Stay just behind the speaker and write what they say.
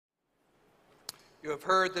You have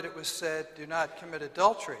heard that it was said, 'Do not commit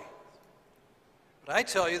adultery.' But I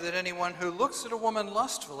tell you that anyone who looks at a woman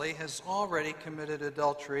lustfully has already committed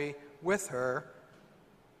adultery with her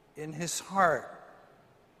in his heart."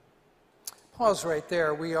 Pause right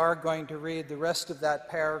there. We are going to read the rest of that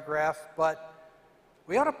paragraph, but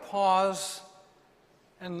we ought to pause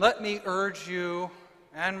and let me urge you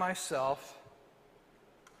and myself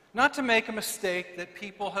not to make a mistake that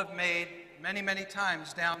people have made many, many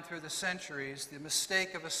times down through the centuries, the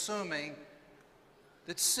mistake of assuming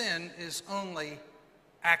that sin is only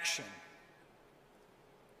action.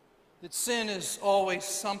 That sin is always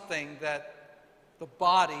something that the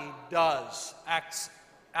body does, acts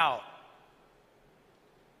out.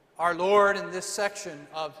 Our Lord, in this section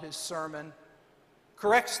of his sermon,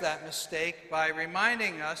 corrects that mistake by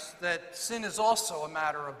reminding us that sin is also a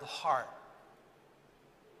matter of the heart.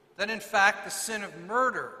 That in fact, the sin of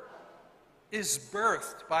murder is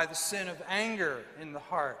birthed by the sin of anger in the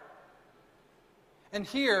heart. And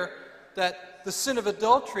here, that the sin of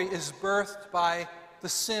adultery is birthed by the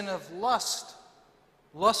sin of lust,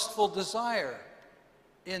 lustful desire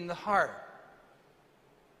in the heart.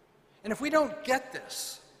 And if we don't get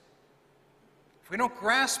this, if we don't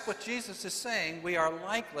grasp what Jesus is saying, we are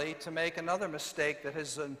likely to make another mistake that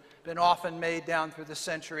has been often made down through the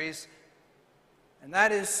centuries, and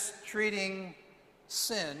that is treating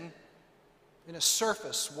sin in a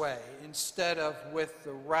surface way instead of with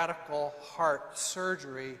the radical heart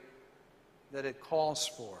surgery that it calls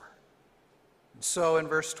for. And so in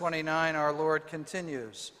verse 29, our Lord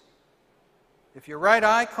continues, "If your right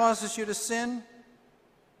eye causes you to sin,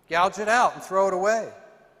 gouge it out and throw it away.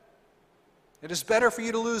 It is better for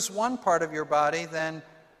you to lose one part of your body than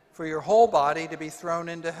for your whole body to be thrown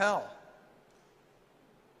into hell.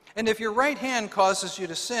 And if your right hand causes you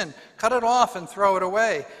to sin, cut it off and throw it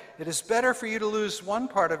away. It is better for you to lose one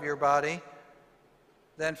part of your body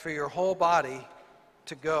than for your whole body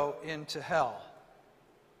to go into hell."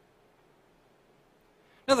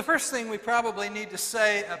 Now, the first thing we probably need to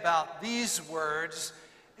say about these words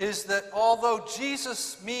is that although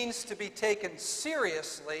Jesus means to be taken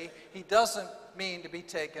seriously, he doesn't mean to be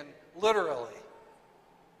taken literally.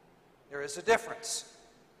 There is a difference.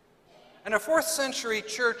 And a 4th century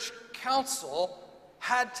church council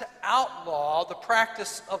had to outlaw the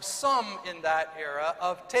practice of some in that era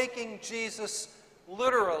of taking Jesus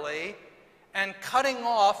literally and cutting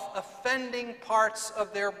off offending parts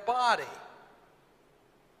of their body,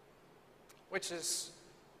 which is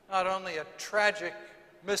not only a tragic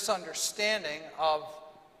misunderstanding of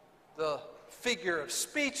the figure of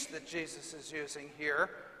speech that Jesus is using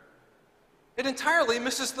here, it entirely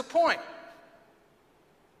misses the point.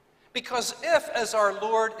 Because if, as our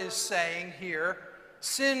Lord is saying here,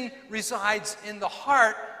 sin resides in the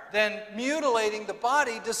heart, then mutilating the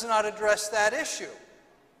body does not address that issue.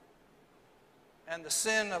 And the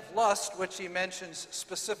sin of lust, which he mentions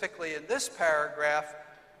specifically in this paragraph,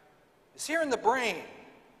 is here in the brain,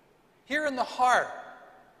 here in the heart,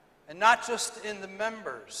 and not just in the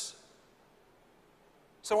members.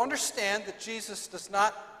 So understand that Jesus does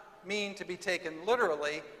not mean to be taken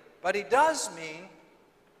literally, but he does mean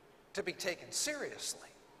to be taken seriously.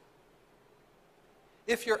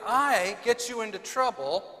 If your eye gets you into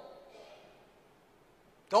trouble,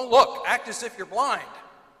 don't look, act as if you're blind.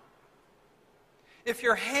 If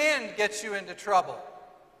your hand gets you into trouble,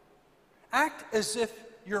 act as if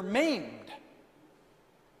you're maimed.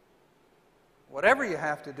 Whatever you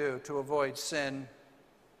have to do to avoid sin,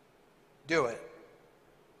 do it.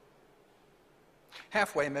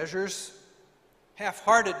 Halfway measures,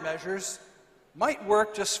 half-hearted measures might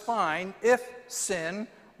work just fine if sin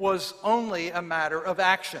was only a matter of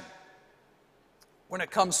action. When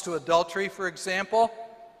it comes to adultery, for example,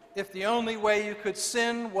 if the only way you could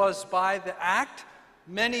sin was by the act,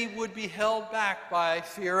 many would be held back by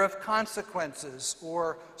fear of consequences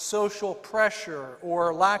or social pressure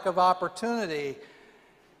or lack of opportunity.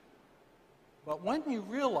 But when you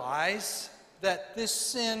realize that this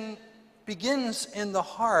sin begins in the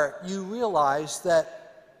heart, you realize that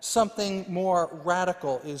something more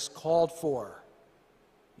radical is called for.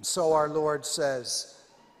 And so our Lord says,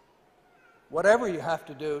 whatever you have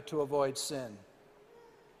to do to avoid sin,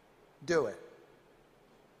 do it.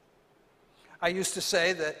 I used to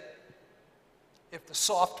say that if the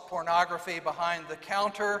soft pornography behind the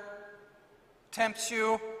counter tempts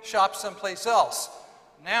you, shop someplace else.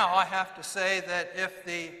 Now I have to say that if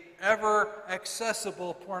the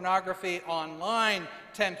ever-accessible pornography online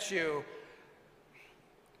tempts you,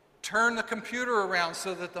 turn the computer around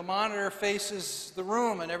so that the monitor faces the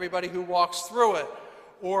room and everybody who walks through it,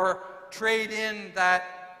 or trade in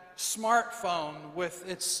that smartphone with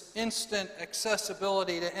its instant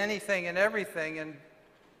accessibility to anything and everything and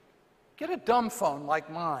get a dumb phone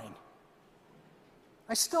like mine.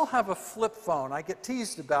 I still have a flip phone. I get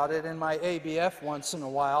teased about it in my ABF once in a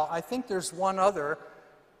while. I think there's one other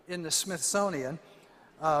in the Smithsonian.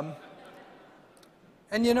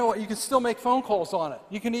 And you know what? You can still make phone calls on it.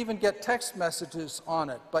 You can even get text messages on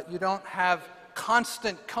it, but you don't have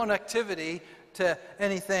constant connectivity to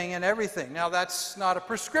anything and everything. Now, that's not a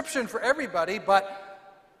prescription for everybody, but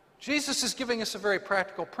Jesus is giving us a very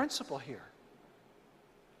practical principle here.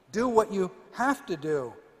 Do what you have to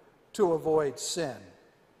do to avoid sin.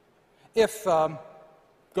 If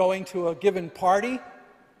going to a given party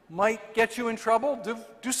might get you in trouble,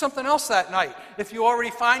 do something else that night. If you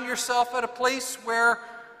already find yourself at a place where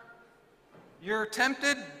you're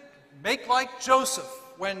tempted, make like Joseph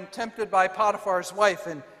when tempted by Potiphar's wife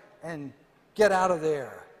and get out of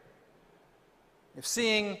there. If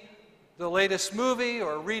seeing the latest movie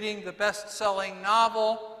or reading the best-selling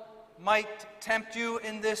novel might tempt you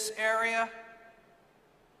in this area,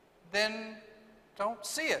 then don't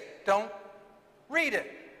see it. Don't read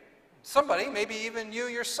it. Somebody, maybe even you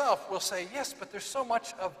yourself, will say, yes, but there's so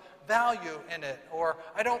much of value in it, or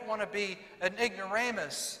I don't want to be an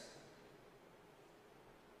ignoramus.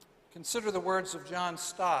 Consider the words of John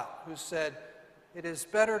Stott, who said, it is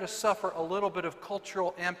better to suffer a little bit of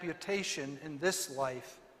cultural amputation in this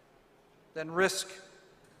life than risk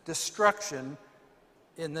destruction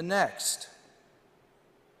in the next.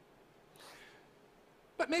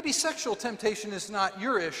 But maybe sexual temptation is not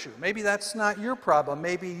your issue. Maybe that's not your problem.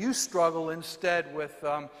 Maybe you struggle instead with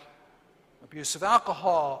abuse of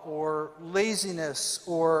alcohol or laziness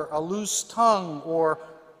or a loose tongue or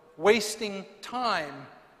wasting time.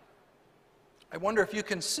 I wonder if you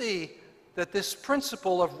can see that this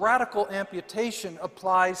principle of radical amputation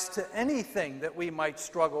applies to anything that we might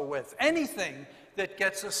struggle with, anything that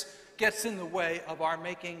gets in the way of our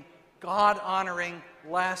making God-honoring,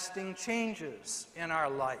 lasting changes in our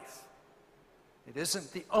life. It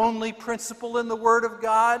isn't the only principle in the Word of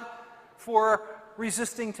God for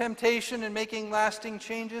resisting temptation and making lasting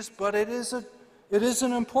changes, but it is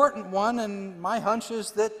an important one, and my hunch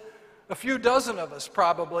is that a few dozen of us,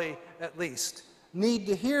 probably at least, need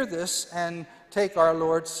to hear this and take our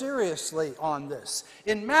Lord seriously on this.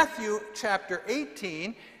 In Matthew chapter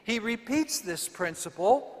 18, he repeats this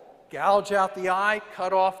principle. Gouge out the eye,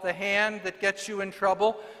 cut off the hand that gets you in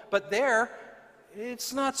trouble. But there,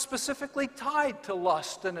 it's not specifically tied to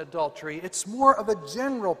lust and adultery. It's more of a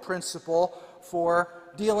general principle for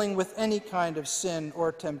dealing with any kind of sin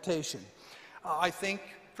or temptation. I think,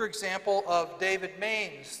 for example, of David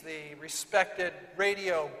Maines, the respected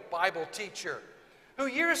radio Bible teacher, who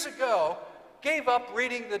years ago gave up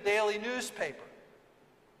reading the daily newspaper.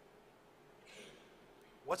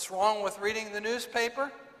 What's wrong with reading the newspaper?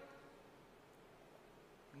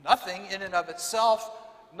 Nothing in and of itself,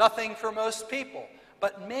 nothing for most people.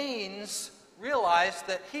 But Maines realized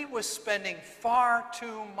that he was spending far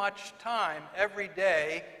too much time every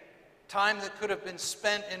day, time that could have been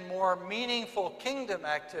spent in more meaningful kingdom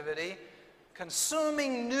activity,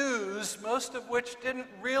 consuming news, most of which didn't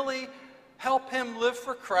really help him live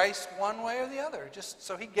for Christ one way or the other, just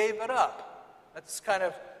so he gave it up. That's kind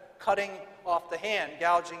of cutting off the hand,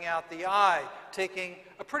 gouging out the eye, taking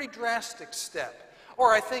a pretty drastic step.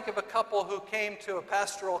 Or I think of a couple who came to a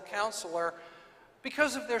pastoral counselor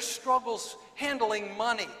because of their struggles handling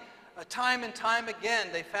money. Time and time again,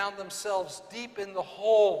 they found themselves deep in the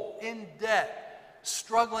hole, in debt,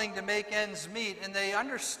 struggling to make ends meet, and they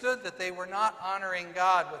understood that they were not honoring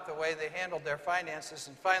God with the way they handled their finances,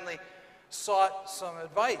 and finally sought some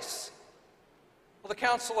advice. Well, the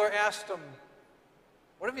counselor asked them,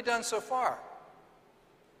 "What have you done so far?"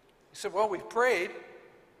 He said, "Well, we've prayed."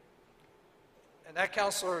 And that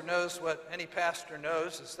counselor knows what any pastor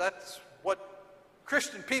knows, is that's what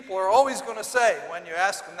Christian people are always going to say when you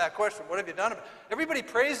ask them that question, what have you done about it? Everybody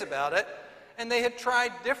prays about it, and they had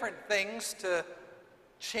tried different things to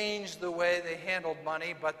change the way they handled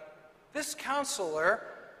money, but this counselor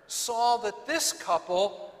saw that this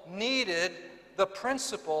couple needed the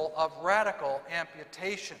principle of radical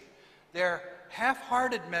amputation. Their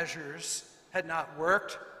half-hearted measures had not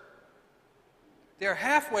worked. Their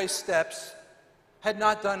halfway steps had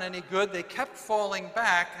not done any good. They kept falling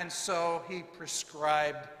back, and so he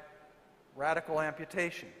prescribed radical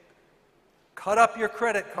amputation. Cut up your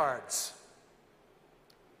credit cards.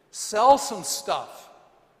 Sell some stuff,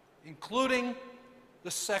 including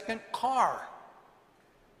the second car.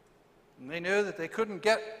 And they knew that they couldn't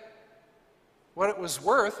get what it was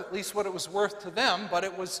worth, at least what it was worth to them, but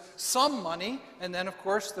it was some money. And then, of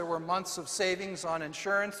course, there were months of savings on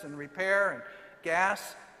insurance and repair and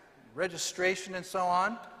gas, and registration and so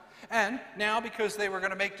on. And now, because they were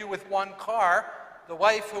going to make do with one car, the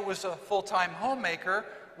wife, who was a full-time homemaker,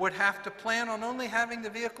 would have to plan on only having the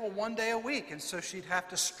vehicle one day a week. And so she'd have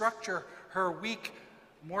to structure her week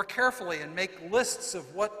more carefully and make lists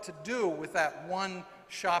of what to do with that one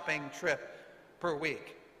shopping trip per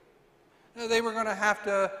week. They were going to have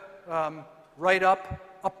to write up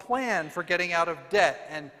a plan for getting out of debt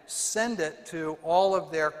and send it to all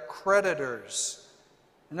of their creditors.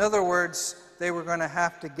 In other words, they were going to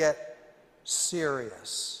have to get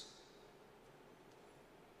serious.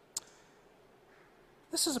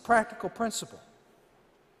 This is a practical principle.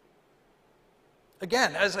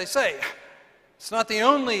 Again, as I say, it's not the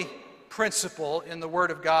only principle in the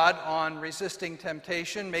Word of God on resisting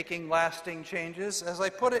temptation, making lasting changes. As I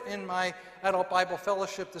put it in my Adult Bible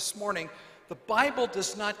Fellowship this morning, the Bible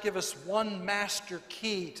does not give us one master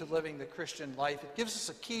key to living the Christian life. It gives us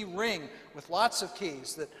a key ring with lots of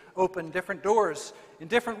keys that open different doors in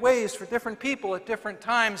different ways for different people at different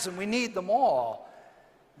times, and we need them all.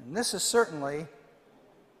 And this is certainly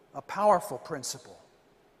a powerful principle.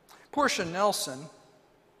 Portia Nelson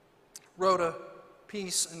wrote a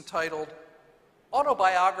piece entitled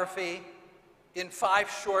Autobiography in 5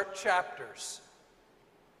 Short Chapters.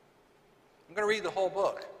 I'm going to read the whole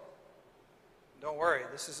book. Don't worry,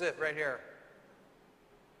 this is it right here.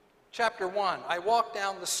 Chapter 1, I walk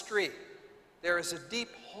down the street. There is a deep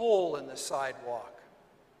hole in the sidewalk.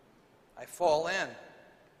 I fall in.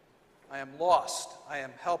 I am lost. I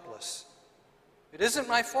am helpless. It isn't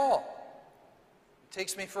my fault. It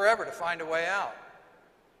takes me forever to find a way out.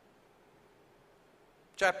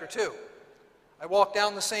 Chapter 2, I walk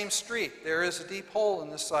down the same street. There is a deep hole in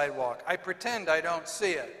the sidewalk. I pretend I don't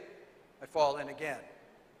see it. I fall in again.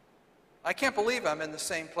 I can't believe I'm in the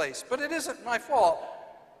same place, but it isn't my fault.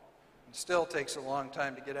 It still takes a long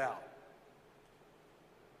time to get out.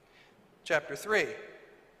 Chapter 3,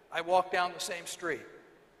 I walk down the same street.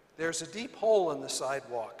 There's a deep hole in the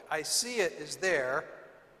sidewalk. I see it is there.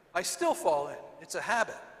 I still fall in. It's a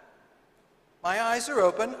habit. My eyes are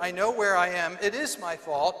open. I know where I am. It is my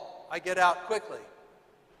fault. I get out quickly.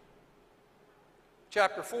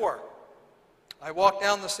 Chapter 4, I walk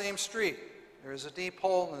down the same street. There is a deep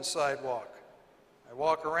hole in the sidewalk. I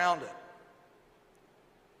walk around it.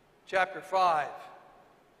 Chapter 5,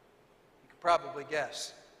 you can probably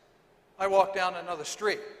guess. I walk down another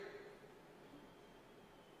street.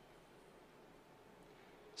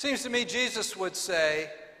 Seems to me Jesus would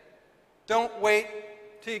say, don't wait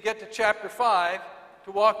till you get to chapter 5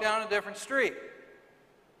 to walk down a different street.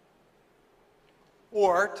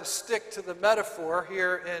 Or, to stick to the metaphor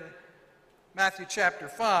here in Matthew chapter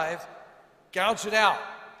 5, gouge it out.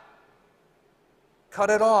 Cut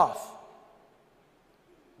it off.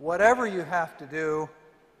 Whatever you have to do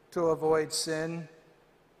to avoid sin,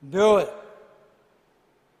 do it.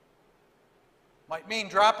 Might mean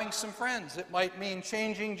dropping some friends. It might mean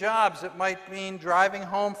changing jobs. It might mean driving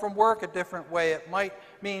home from work a different way. It might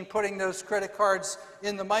mean putting those credit cards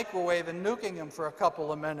in the microwave and nuking them for a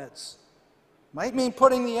couple of minutes. Might mean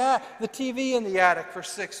putting the TV in the attic for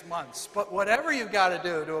 6 months. But whatever you've got to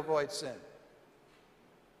do to avoid sin,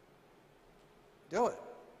 do it.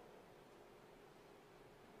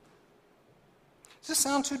 Does this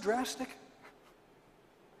sound too drastic?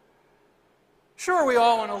 Sure, we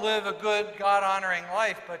all want to live a good, God-honoring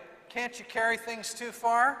life, but can't you carry things too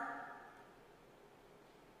far?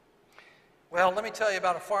 Well, let me tell you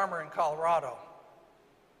about a farmer in Colorado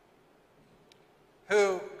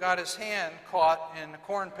who got his hand caught in a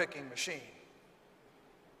corn-picking machine.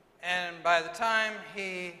 And by the time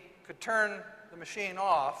he could turn the machine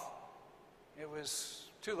off, it was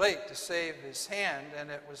too late to save his hand, and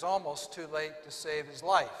it was almost too late to save his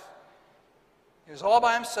life. He was all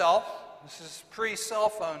by himself. This is pre-cell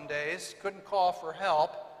phone days, couldn't call for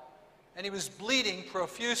help, and he was bleeding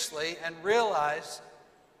profusely and realized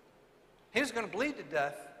he was going to bleed to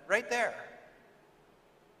death right there.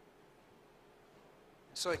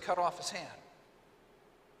 So he cut off his hand.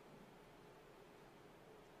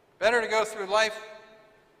 Better to go through life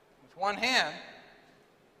with one hand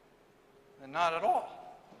than not at all.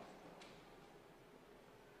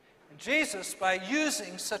 And Jesus, by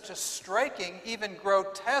using such a striking, even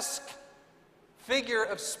grotesque figure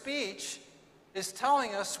of speech, is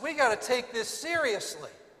telling us we got to take this seriously.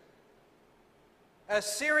 As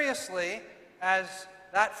seriously as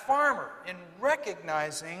that farmer, in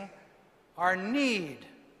recognizing our need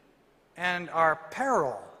and our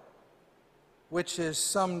peril, which is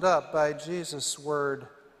summed up by Jesus' word,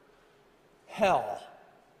 hell.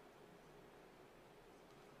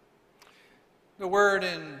 The word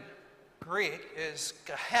in Greek is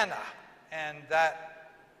Gehenna, and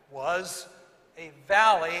that was a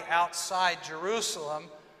valley outside Jerusalem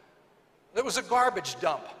that was a garbage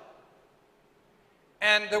dump.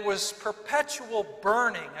 And there was perpetual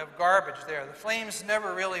burning of garbage there. The flames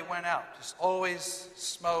never really went out, just always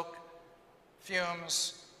smoke,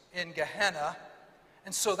 fumes in Gehenna.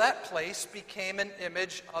 And so that place became an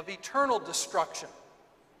image of eternal destruction.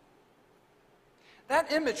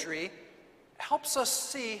 That imagery helps us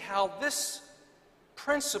see how this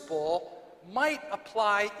principle might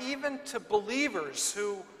apply even to believers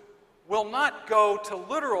who will not go to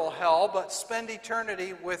literal hell but spend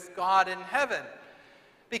eternity with God in heaven.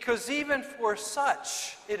 Because even for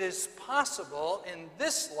such, it is possible in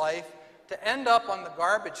this life to end up on the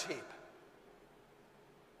garbage heap.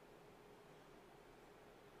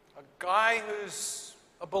 A guy who's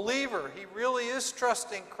a believer, he really is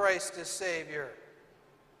trusting Christ as Savior,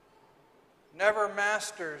 never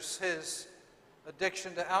masters his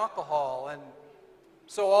addiction to alcohol. And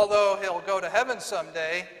so although he'll go to heaven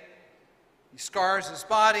someday, he scars his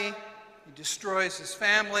body, he destroys his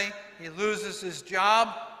family, he loses his job,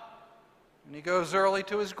 and he goes early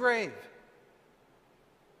to his grave.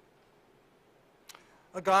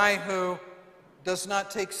 A guy who does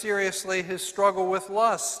not take seriously his struggle with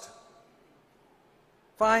lust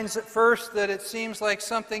finds at first that it seems like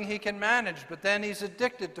something he can manage, but then he's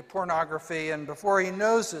addicted to pornography, and before he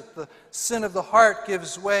knows it, the sin of the heart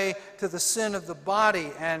gives way to the sin of the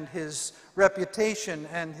body, and his reputation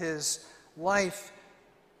and his life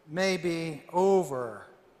may be over.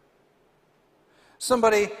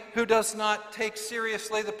 Somebody who does not take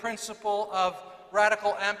seriously the principle of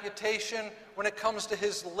radical amputation when it comes to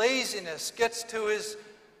his laziness gets to his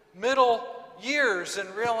middle years and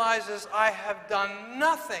realizes, I have done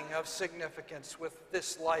nothing of significance with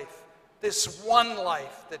this life, this one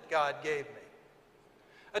life that God gave me.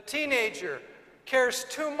 A teenager cares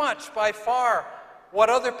too much by far what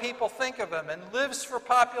other people think of him and lives for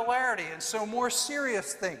popularity, and so more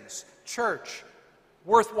serious things, church,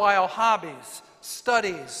 worthwhile hobbies,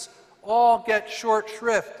 studies, all get short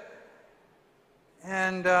shrift.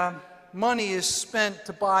 And money is spent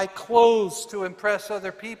to buy clothes to impress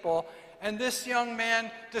other people. And this young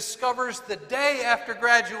man discovers the day after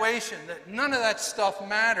graduation that none of that stuff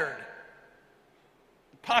mattered.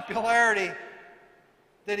 The popularity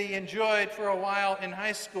that he enjoyed for a while in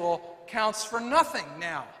high school counts for nothing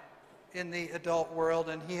now in the adult world,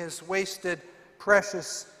 and he has wasted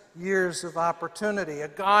precious years of opportunity. A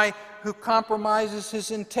guy who compromises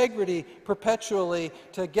his integrity perpetually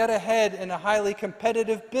to get ahead in a highly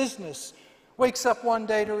competitive business wakes up one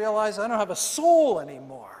day to realize, I don't have a soul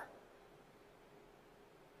anymore.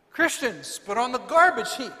 Christians, but on the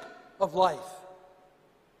garbage heap of life.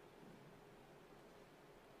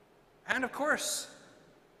 And of course,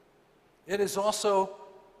 it is also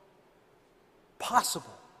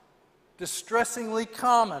possible, distressingly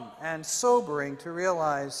common and sobering to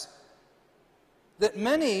realize that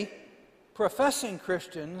many professing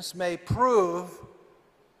Christians may prove,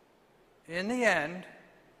 in the end,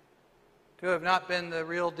 to have not been the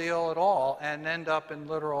real deal at all and end up in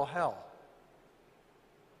literal hell.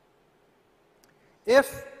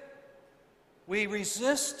 If we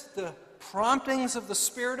resist the promptings of the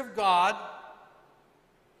Spirit of God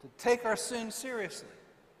to take our sin seriously,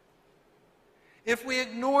 if we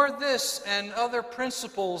ignore this and other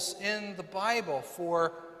principles in the Bible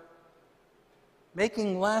for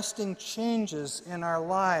making lasting changes in our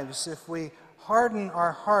lives, if we harden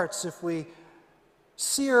our hearts, if we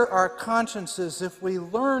sear our consciences, if we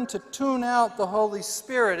learn to tune out the Holy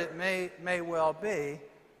Spirit, it may well be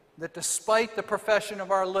that despite the profession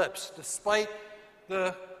of our lips, despite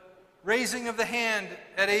the raising of the hand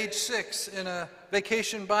at age 6 in a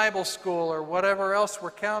vacation Bible school or whatever else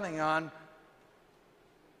we're counting on,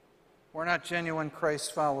 we're not genuine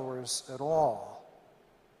Christ followers at all.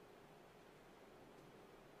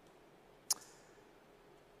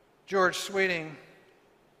 George Sweeting,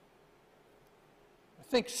 I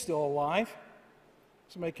think still alive.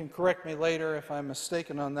 Somebody can correct me later if I'm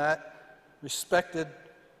mistaken on that. Respected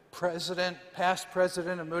president, past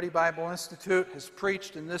president of Moody Bible Institute, has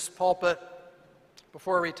preached in this pulpit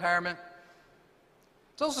before retirement.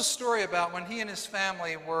 Tells a story about when he and his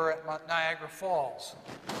family were at Niagara Falls.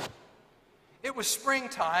 It was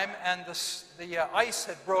springtime, and the ice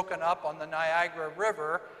had broken up on the Niagara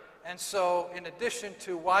River, and so in addition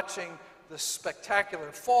to watching the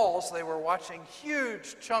spectacular falls, they were watching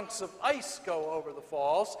huge chunks of ice go over the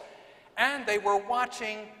falls, and they were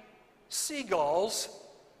watching seagulls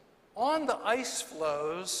on the ice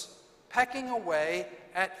floes pecking away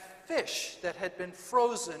at fish that had been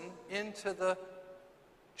frozen into the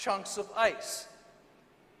chunks of ice.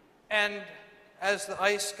 And as the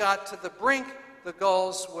ice got to the brink, the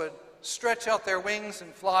gulls would stretch out their wings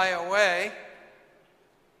and fly away.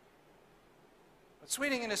 But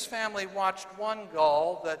Sweeting and his family watched one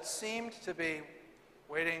gull that seemed to be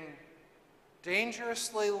waiting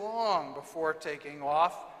dangerously long before taking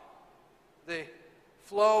off. The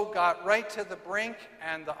flow got right to the brink,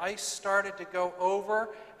 and the ice started to go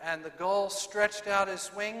over, and the gull stretched out his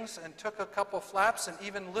wings and took a couple flaps and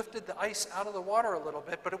even lifted the ice out of the water a little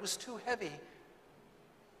bit, but it was too heavy.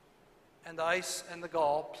 And the ice and the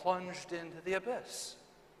gull plunged into the abyss.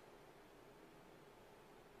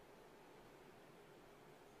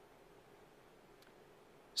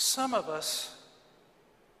 Some of us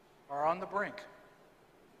are on the brink.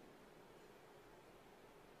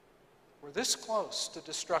 We're this close to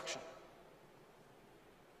destruction.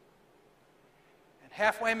 And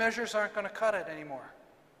halfway measures aren't going to cut it anymore.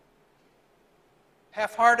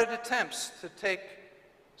 Half-hearted attempts to take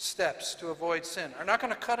steps to avoid sin are not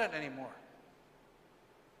going to cut it anymore.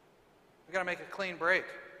 We've got to make a clean break.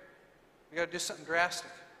 We've got to do something drastic.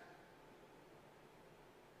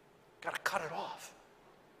 We've got to cut it off.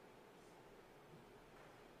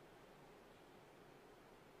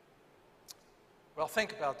 Well,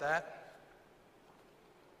 think about that.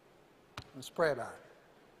 Let's pray about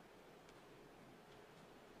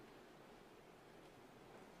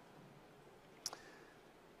it.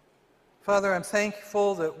 Father, I'm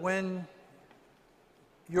thankful that when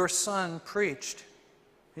your Son preached,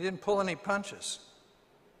 he didn't pull any punches.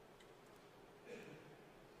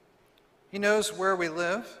 He knows where we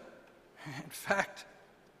live. In fact,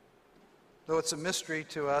 though it's a mystery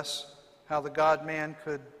to us how the God-man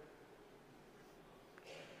could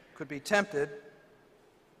be tempted,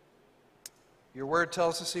 your word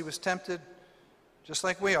tells us he was tempted just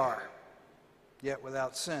like we are, yet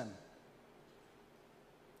without sin.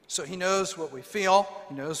 So he knows what we feel,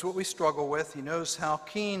 he knows what we struggle with, he knows how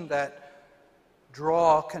keen that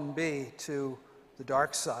draw can be to the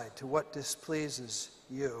dark side, to what displeases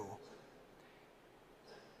you.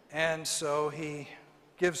 And so he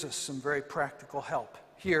gives us some very practical help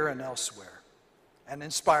here and elsewhere, and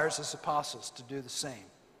inspires his apostles to do the same.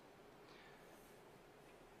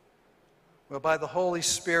 Well, by the Holy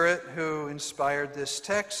Spirit who inspired this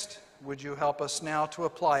text, would you help us now to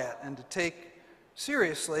apply it and to take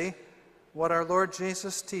seriously what our Lord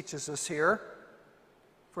Jesus teaches us here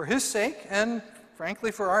for his sake and,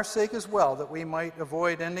 frankly, for our sake as well, that we might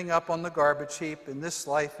avoid ending up on the garbage heap in this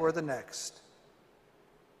life or the next.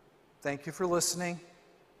 Thank you for listening.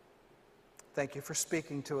 Thank you for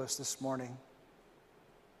speaking to us this morning.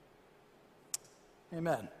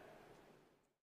 Amen.